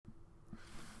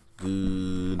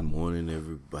Good morning,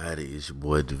 everybody. It's your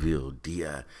boy DeVille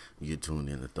DI. You're tuned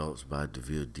in to Thoughts by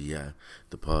DeVille DI,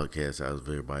 the podcast. How's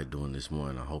everybody doing this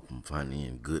morning? I hope I'm finding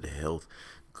in good health,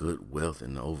 good wealth,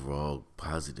 and overall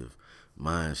positive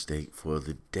mind state for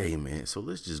the day, man. So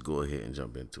let's just go ahead and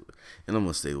jump into it. And I'm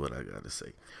gonna say what I gotta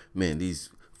say, man.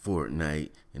 These Fortnite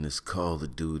and this Call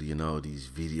of Duty and all these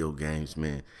video games,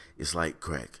 man. It's like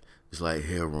crack. It's like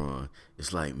heroin.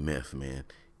 It's like meth, man.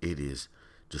 It is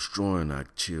destroying our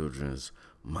children's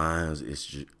minds. It's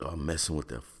just, messing with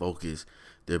their focus.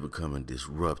 They're becoming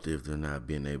disruptive. They're not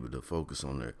being able to focus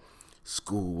on their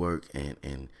schoolwork,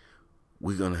 and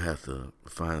we're gonna have to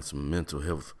find some mental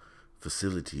health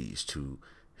facilities to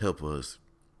help us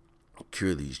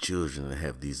cure these children that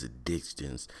have these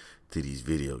addictions to these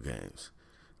video games.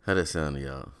 How that sound to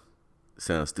y'all?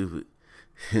 Sound stupid?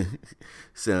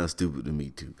 Sounds stupid to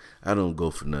me too. I don't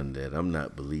go for none of that. I'm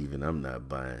not believing. I'm not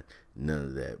buying none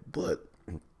of that. But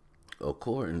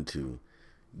according to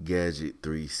Gadget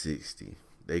 360,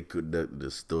 they conducted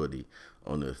a study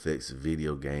on the effects of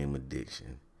video game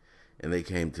addiction, and they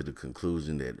came to the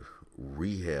conclusion that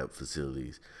rehab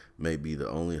facilities may be the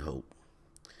only hope.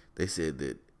 They said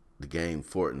that the game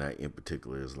Fortnite in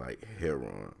particular is like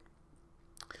heroin,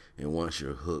 and once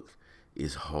you're hooked,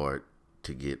 it's hard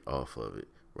to get off of it,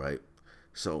 right?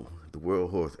 So the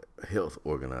World Health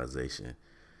Organization,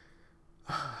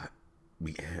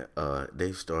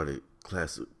 they've started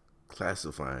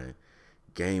classifying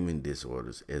gaming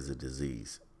disorders as a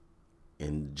disease.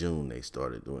 In June, they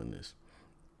started doing this.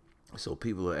 So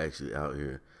people are actually out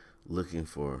here looking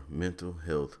for mental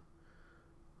health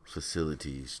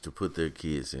facilities to put their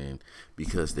kids in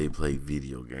because they play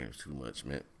video games too much,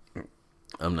 man.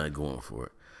 I'm not going for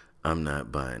it. I'm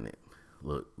not buying it.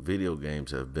 Look, video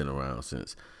games have been around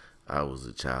since I was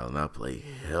a child, and I played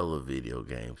hella video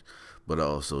games, but I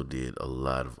also did a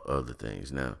lot of other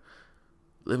things. Now,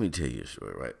 let me tell you a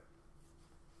story, right?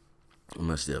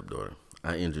 My stepdaughter,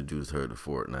 I introduced her to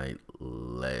Fortnite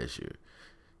last year.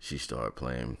 She started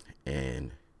playing, and,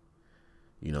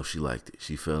 she liked it.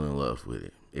 She fell in love with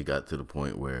it. It got to the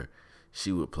point where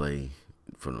she would play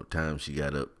from the time she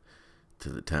got up to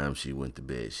the time she went to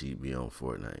bed. She'd be on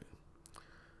Fortnite.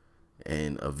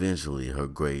 And eventually her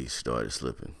grades started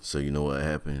slipping. So you know what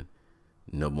happened?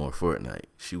 No more Fortnite.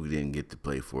 She didn't get to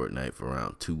play Fortnite for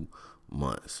around 2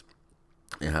 months.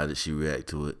 And how did she react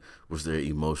to it? Was there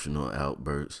emotional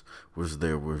outbursts? Was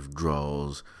there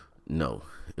withdrawals? No,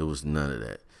 it was none of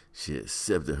that. She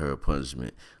accepted her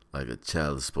punishment like a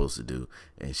child is supposed to do,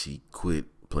 and she quit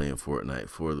playing Fortnite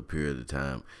for the period of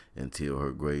time until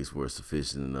her grades were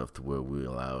sufficient enough to where we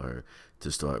allow her to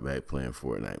start back playing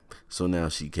Fortnite. So now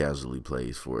she casually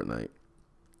plays Fortnite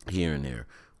here and there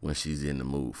when she's in the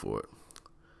mood for it.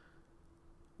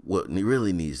 What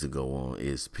really needs to go on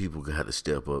is people got to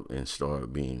step up and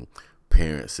start being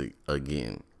parents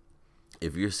again.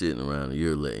 If you're sitting around and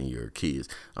you're letting your kids,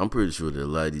 I'm pretty sure that a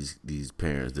lot of these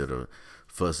parents that are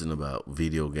fussing about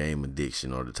video game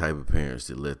addiction are the type of parents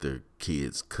that let their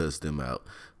kids cuss them out,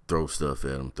 throw stuff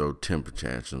at them, throw temper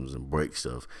tantrums, and break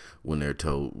stuff when they're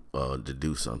told to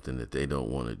do something that they don't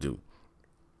want to do.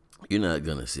 You're not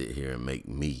going to sit here and make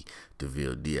me,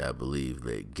 DeVille D, believe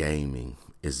that gaming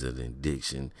is an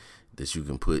addiction that you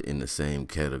can put in the same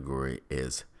category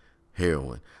as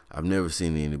heroin. I've never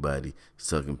seen anybody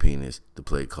sucking penis to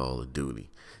play Call of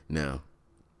Duty. Now,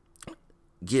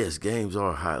 yes, games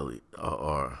are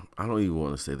I don't even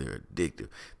want to say they're addictive.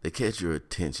 They catch your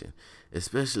attention,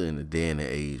 especially in the day and the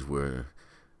age where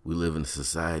we live in a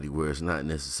society where it's not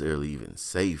necessarily even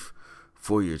safe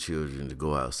for your children to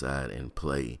go outside and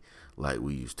play like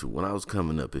we used to. When I was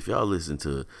coming up, if y'all listen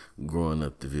to Growing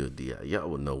Up DeVille DI, y'all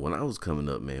would know when I was coming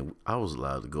up, man, I was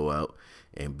allowed to go out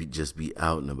and just be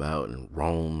out and about and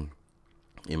roam.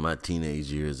 In my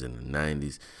teenage years in the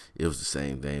 90s, it was the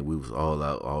same thing. We was all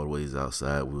out, always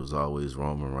outside. We was always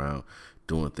roaming around,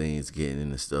 doing things, getting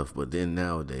into stuff. But then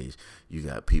nowadays, you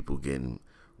got people getting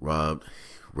robbed,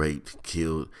 raped,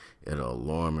 killed at an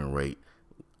alarming rate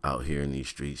out here in these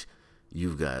streets.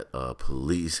 You've got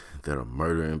police that are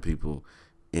murdering people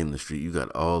in the street. You got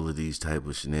all of these type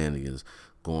of shenanigans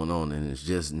going on, and it's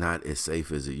just not as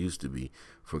safe as it used to be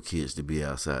for kids to be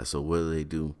outside. So what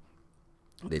do?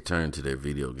 They turn to their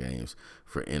video games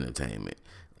for entertainment,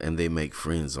 and they make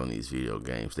friends on these video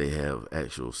games. They have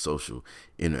actual social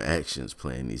interactions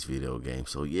playing these video games.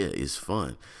 So yeah, it's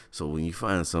fun. So when you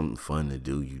find something fun to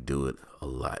do, you do it a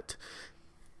lot.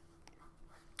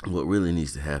 What really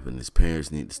needs to happen is parents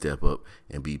need to step up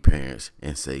and be parents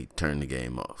and say, turn the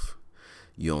game off.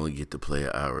 You only get to play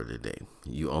an hour a day.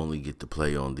 You only get to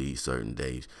play on these certain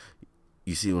days.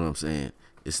 You see what I'm saying?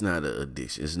 It's not an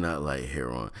addiction. It's not like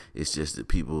heroin. It's just that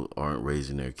people aren't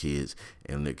raising their kids,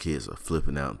 and their kids are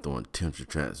flipping out and throwing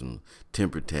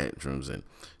temper tantrums, and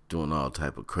doing all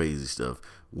type of crazy stuff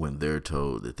when they're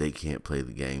told that they can't play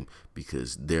the game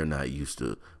because they're not used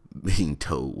to being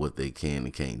told what they can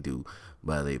and can't do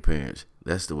by their parents.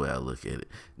 That's the way I look at it.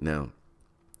 Now,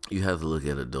 you have to look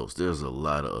at adults. There's a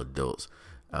lot of adults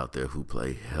out there who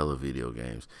play hella video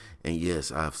games. And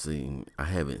yes, I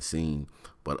haven't seen,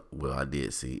 but well, I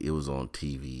did see. It was on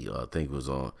TV. I think it was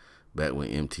on back when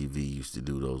MTV used to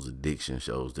do those addiction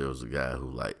shows. There was a guy who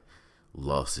like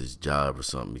lost his job or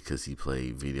something because he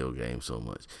played video games so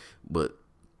much. But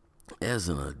as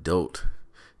an adult,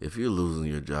 if you're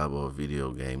losing your job over a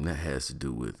video game, that has to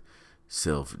do with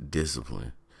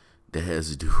self-discipline. That has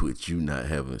to do with you not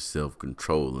having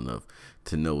self-control enough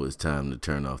to know it's time to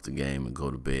turn off the game and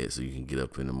go to bed so you can get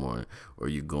up in the morning. Or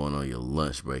you're going on your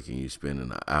lunch break and you're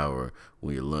spending an hour,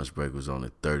 when your lunch break was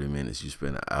only 30 minutes, you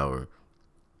spend an hour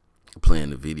playing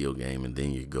the video game, and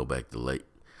then you go back to late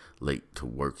to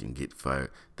work and get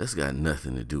fired. That's got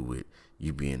nothing to do with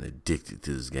you being addicted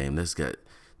to this game. That's got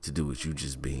to do with you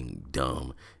just being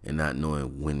dumb and not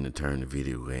knowing when to turn the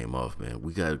video game off, man.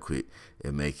 We gotta quit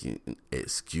at making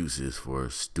excuses for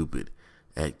stupid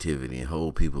activity and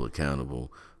hold people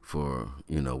accountable for,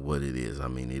 what it is. I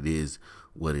mean, it is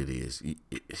what it is.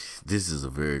 This is a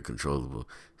very controllable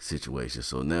situation.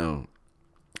 So now,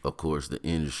 of course, the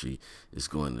industry is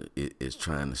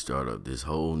trying to start up this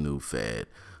whole new fad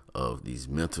of these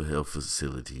mental health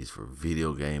facilities for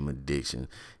video game addiction,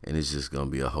 and it's just going to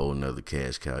be a whole nother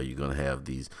cash cow. You're going to have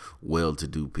these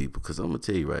well-to-do people, because I'm going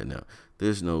to tell you right now,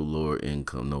 there's no lower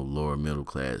income, no lower middle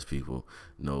class people,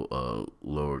 no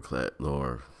lower,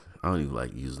 I don't even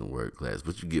like using the word class,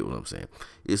 but you get what I'm saying.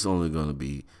 It's only going to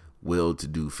be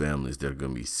well-to-do families that are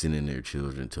going to be sending their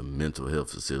children to mental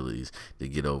health facilities to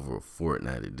get over a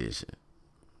Fortnite addiction.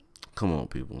 Come on,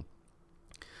 people.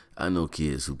 I know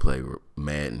kids who play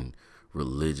Madden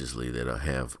religiously that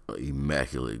have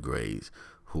immaculate grades,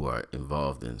 who are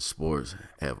involved in sports,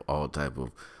 have all type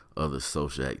of other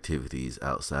social activities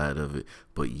outside of it.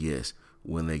 But yes,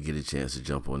 when they get a chance to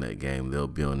jump on that game, they'll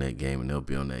be on that game, and they'll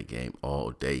be on that game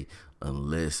all day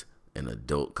unless an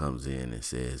adult comes in and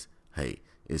says, hey,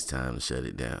 it's time to shut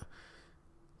it down.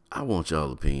 I want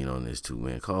y'all opinion on this too,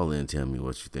 man. Call in and tell me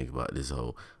what you think about this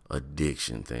whole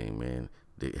addiction thing, man.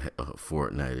 The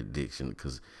Fortnite addiction,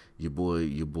 because your boy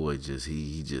just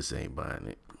he just ain't buying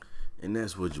it, and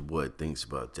that's what your boy thinks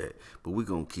about that. But we're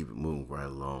gonna keep it moving right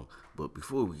along. But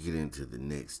before we get into the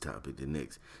next topic, the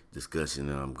next discussion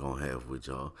that I'm gonna have with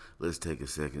y'all, let's take a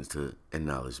second to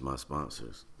acknowledge my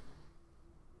sponsors.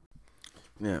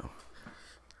 Now,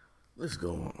 let's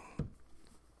go on.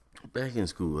 Back in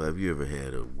school, have you ever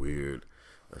had a weird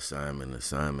assignment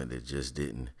that just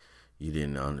you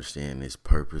didn't understand its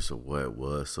purpose or what it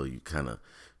was, so you kind of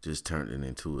just turned it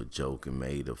into a joke and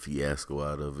made a fiasco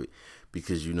out of it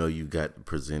because you got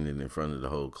presented in front of the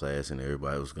whole class and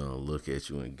everybody was going to look at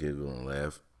you and giggle and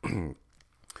laugh?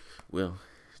 Well,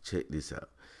 check this out.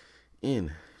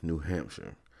 In New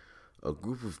Hampshire, a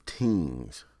group of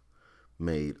teens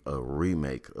made a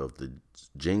remake of the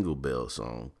Jingle Bell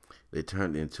song. They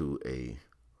turned into a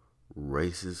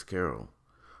racist carol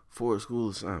for a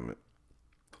school assignment.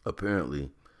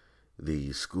 Apparently,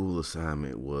 the school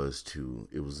assignment was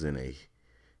in a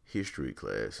history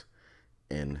class,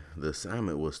 and the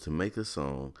assignment was to make a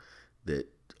song that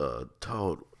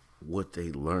taught what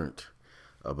they learned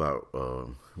about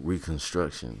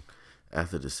Reconstruction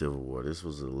after the Civil War. This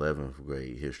was 11th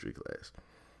grade history class.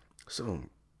 So,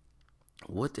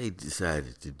 what they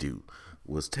decided to do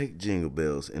was take Jingle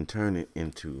Bells and turn it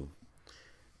into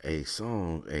a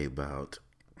song about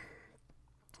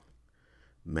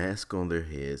masks on their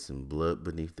heads and blood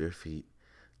beneath their feet,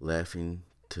 laughing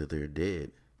to their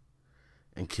dead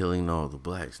and killing all the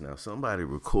blacks. Now, somebody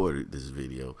recorded this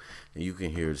video, and you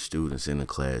can hear the students in the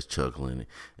class chuckling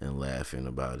and laughing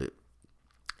about it.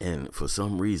 And for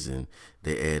some reason,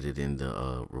 they added in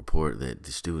the report that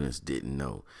the students didn't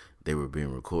know they were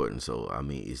being recorded. So, I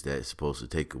mean, is that supposed to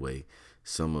take away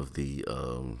some of the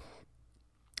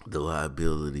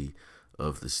liability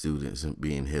of the students and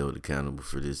being held accountable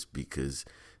for this because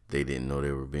they didn't know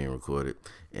they were being recorded?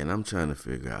 And I'm trying to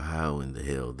figure out how in the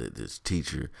hell that this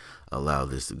teacher allowed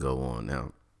this to go on.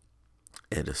 Now,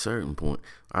 at a certain point,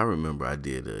 I remember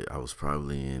I was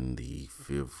probably in the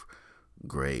 5th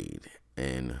grade,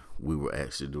 and we were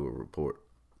asked to do a report.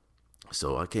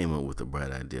 So I came up with a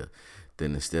bright idea.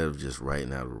 Then instead of just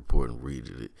writing out a report and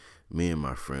reading it, me and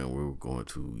my friend, we were going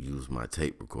to use my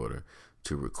tape recorder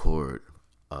to record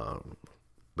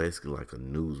basically like a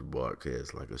news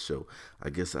broadcast, like a show. I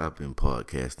guess I've been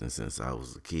podcasting since I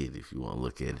was a kid, if you want to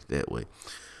look at it that way.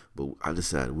 But I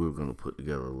decided we were going to put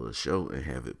together a little show and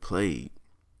have it played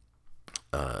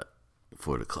uh,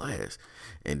 for the class.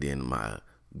 And then my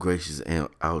gracious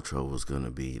outro was going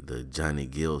to be the Johnny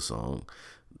Gill song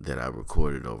that I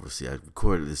recorded overseas. I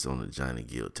recorded this on the Johnny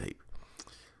Gill tape.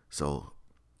 So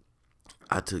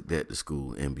I took that to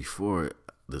school, and before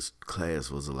the class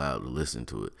was allowed to listen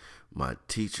to it, my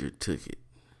teacher took it,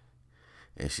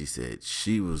 and she said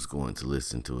she was going to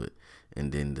listen to it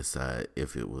and then decide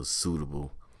if it was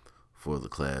suitable for the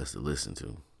class to listen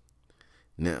to.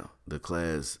 Now, the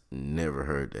class never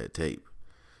heard that tape,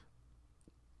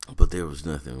 but there was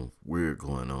nothing weird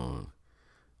going on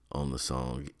the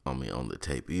song, on the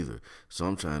tape either. So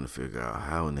I'm trying to figure out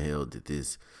how in the hell did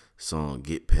this song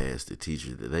get past the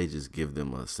teacher? Did they just give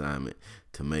them an assignment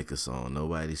to make a song?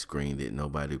 Nobody screened it,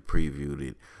 nobody previewed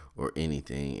it or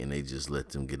anything, and they just let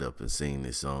them get up and sing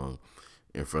this song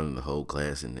in front of the whole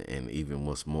class. And even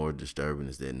what's more disturbing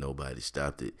is that nobody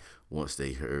stopped it once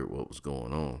they heard what was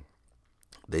going on.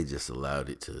 They just allowed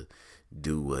it to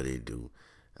do what it do.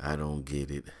 I don't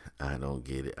get it. I don't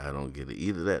get it. I don't get it.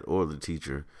 Either that or the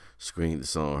teacher screened the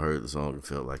song, heard the song, and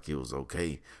felt like it was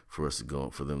okay for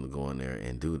them to go in there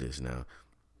and do this. Now,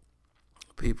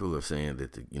 people are saying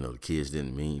that the kids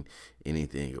didn't mean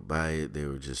anything by it. They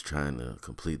were just trying to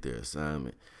complete their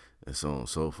assignment and so on and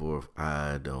so forth.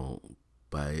 I don't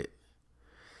buy it.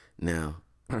 Now,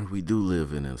 we do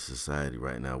live in a society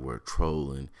right now where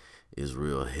trolling is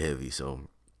real heavy, so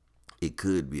it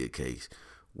could be a case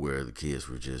where the kids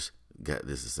were just got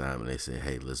this assignment. They said,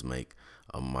 hey, let's make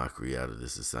a mockery out of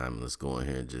this assignment. Let's go in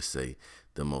here and just say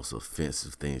the most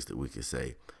offensive things that we could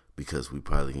say because we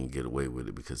probably can get away with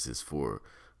it because it's for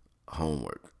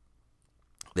homework.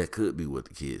 That could be what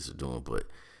the kids are doing, but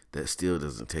that still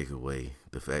doesn't take away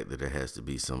the fact that there has to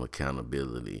be some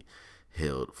accountability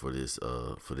held for this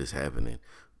happening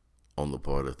on the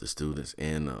part of the students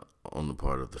and on the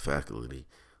part of the faculty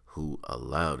who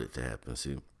allowed it to happen.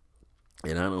 See,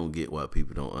 and I don't get why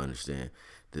people don't understand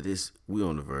that we're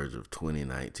on the verge of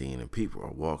 2019 and people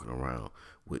are walking around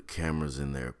with cameras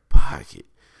in their pocket.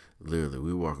 Literally,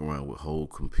 we walk around with whole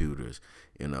computers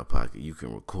in our pocket. You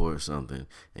can record something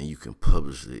and you can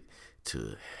publish it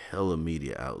to hella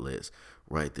media outlets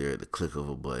right there at the click of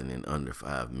a button in under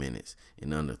 5 minutes,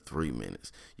 in under 3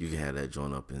 minutes. You can have that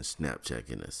joint up in Snapchat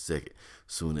in a second.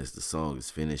 Soon as the song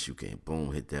is finished, you can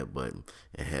boom, hit that button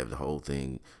and have the whole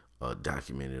thing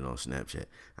documented on Snapchat.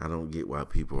 I don't get why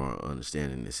people aren't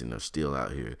understanding this and are still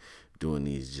out here doing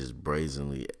these just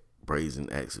brazen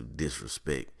acts of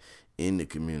disrespect in the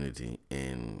community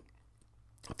and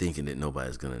thinking that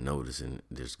nobody's going to notice and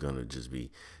there's going to just be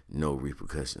no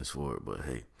repercussions for it. But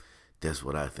hey, that's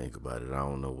what I think about it. I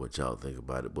don't know what y'all think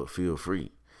about it, but feel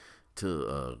free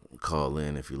to call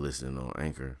in if you're listening on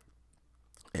Anchor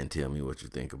and tell me what you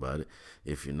think about it.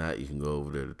 If you're not, you can go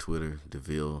over there to Twitter,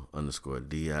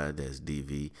 DeVille_DI. That's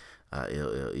DVILLE_DI.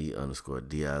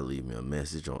 Leave me a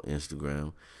message on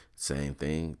Instagram. Same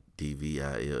thing,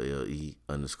 DVILLE_DI.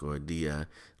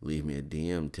 Leave me a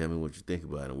DM. Tell me what you think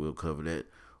about it. We'll cover that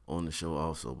on the show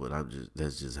also. But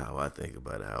that's just how I think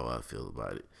about it, how I feel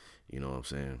about it. You know what I'm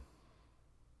saying?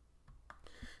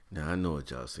 Now, I know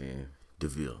what y'all saying.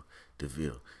 DeVille.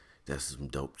 That's some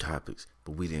dope topics,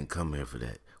 but we didn't come here for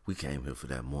that. We came here for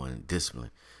that morning discipline,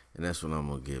 and that's what I'm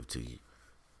going to give to you.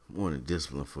 Morning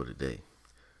discipline for the day.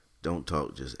 Don't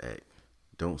talk, just act.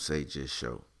 Don't say, just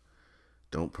show.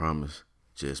 Don't promise,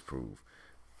 just prove.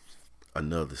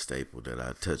 Another staple that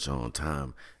I touch on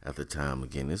time after time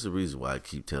again. There's a reason why I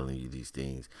keep telling you these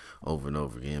things over and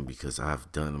over again, because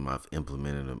I've done them, I've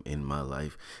implemented them in my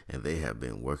life, and they have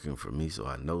been working for me, so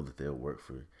I know that they'll work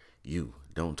for you.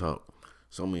 Don't talk.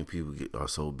 So many people are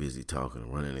so busy talking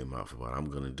and running their mouth about, I'm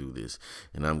going to do this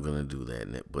and I'm going to do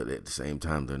that. But at the same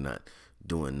time, they're not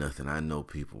doing nothing. I know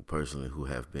people personally who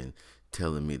have been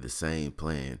telling me the same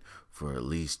plan for at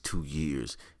least 2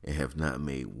 years and have not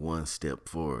made one step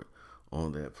forward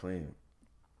on that plan.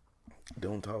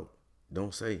 Don't talk.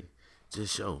 Don't say.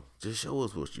 Just show. Just show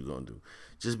us what you're going to do.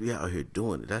 Just be out here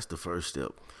doing it. That's the first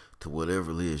step to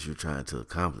whatever it is you're trying to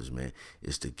accomplish, man,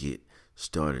 is to get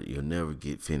started. You'll never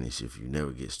get finished if you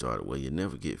never get started. Well, you'll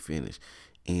never get finished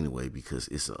anyway, because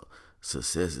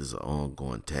success is an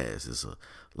ongoing task. It's a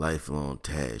lifelong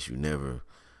task. You never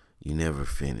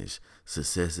finish.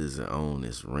 Success isn't owned,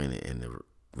 it's rented, and the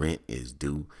rent is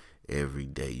due every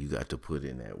day. You got to put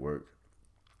in that work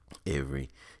every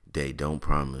day. Don't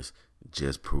promise,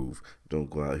 just prove. Don't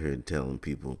go out here and telling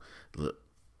people, look,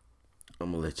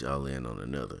 I'm gonna let y'all in on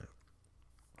another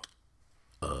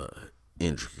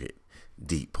intricate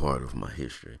deep part of my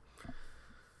history.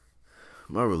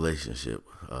 My relationship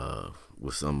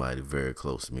with somebody very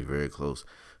close to me, very close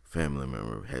family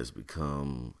member, has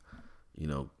become,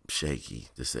 shaky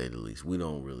to say the least. We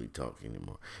don't really talk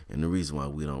anymore, and the reason why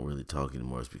we don't really talk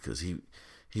anymore is because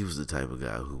he was the type of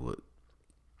guy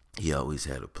he always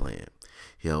had a plan.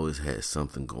 He always had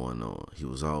something going on. He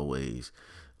was always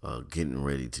getting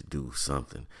ready to do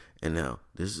something. And now,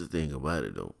 this is the thing about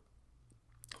it though.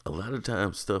 A lot of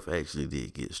times stuff actually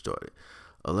did get started.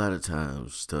 A lot of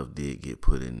times stuff did get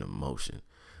put into motion.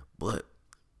 But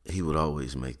he would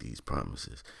always make these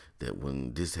promises that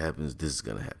when this happens, this is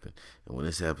going to happen. And when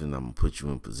this happens, I'm going to put you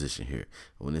in position here.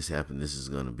 And when this happens, this is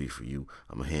going to be for you.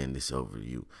 I'm going to hand this over to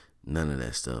you. None of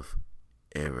that stuff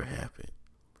ever happened.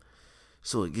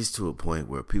 So it gets to a point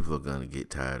where people are going to get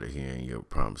tired of hearing your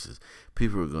promises.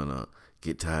 People are going to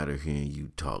get tired of hearing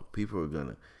you talk. People are going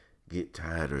to get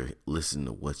tired of listening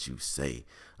to what you say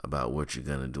about what you're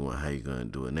going to do and how you're going to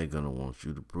do it. And they're going to want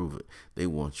you to prove it. They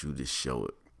want you to show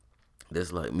it.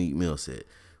 That's like Meek Mill said.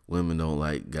 Women don't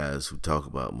like guys who talk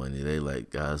about money. They like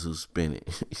guys who spend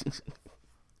it.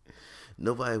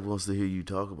 Nobody wants to hear you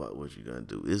talk about what you're going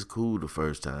to do. It's cool the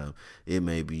first time. It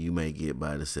may be, you may get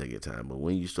by the second time. But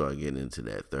when you start getting into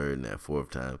that third and that fourth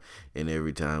time, and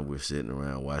every time we're sitting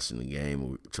around watching the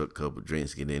game, we took a couple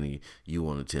drinks, get in, you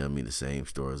want to tell me the same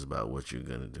stories about what you're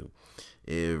going to do.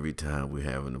 Every time we're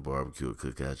having a barbecue or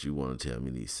cookout, you want to tell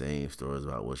me these same stories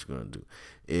about what you're going to do.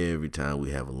 Every time we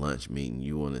have a lunch meeting,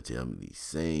 you want to tell me these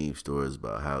same stories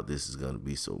about how this is going to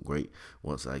be so great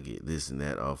once I get this and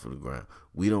that off of the ground.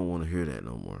 We don't want to hear that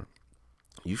no more.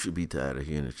 You should be tired of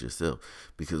hearing it yourself,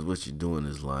 because what you're doing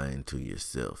is lying to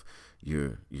yourself.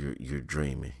 You're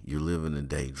dreaming. You're living a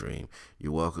daydream.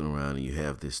 You're walking around and you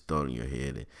have this thought in your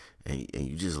head, and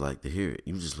you just like to hear it.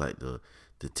 You just like to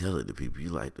tell it to people. You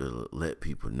like to let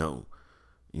people know,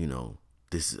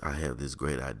 I have this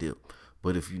great idea.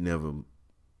 But if you never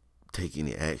take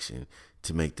any action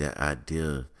to make that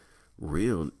idea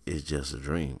real, it's just a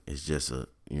dream. It's just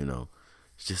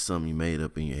it's just something you made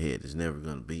up in your head. It's never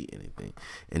going to be anything.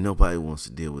 And nobody wants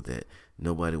to deal with that.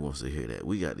 Nobody wants to hear that.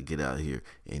 We got to get out here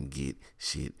and get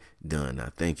shit done. Now,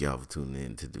 thank y'all for tuning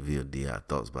in to the VLDI,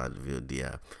 Thoughts by the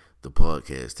VLDI, the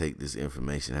podcast. Take this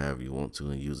information however you want to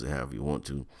and use it however you want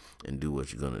to and do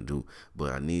what you're going to do.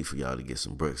 But I need for y'all to get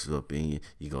some breakfast up in you.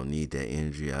 You're going to need that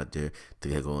energy out there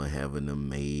to go and have an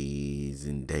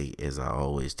amazing day. As I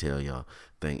always tell y'all,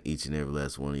 thank each and every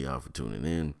last one of y'all for tuning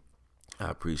in. I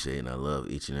appreciate and I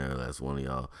love each and every last one of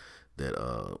y'all that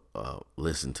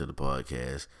listen to the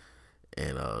podcast,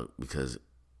 and because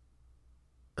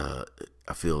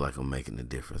I feel like I'm making a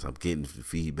difference. I'm getting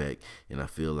feedback, and I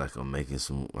feel like I'm making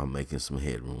some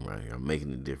headroom right here. I'm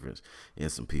making a difference in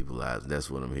some people's lives.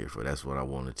 That's what I'm here for. That's what I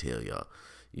want to tell y'all.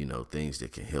 Things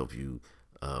that can help you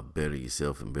better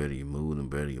yourself and better your mood and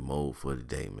better your mode for the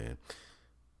day, man.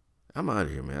 I'm out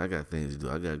of here, man. I got things to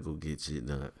do. I got to go get shit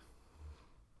done.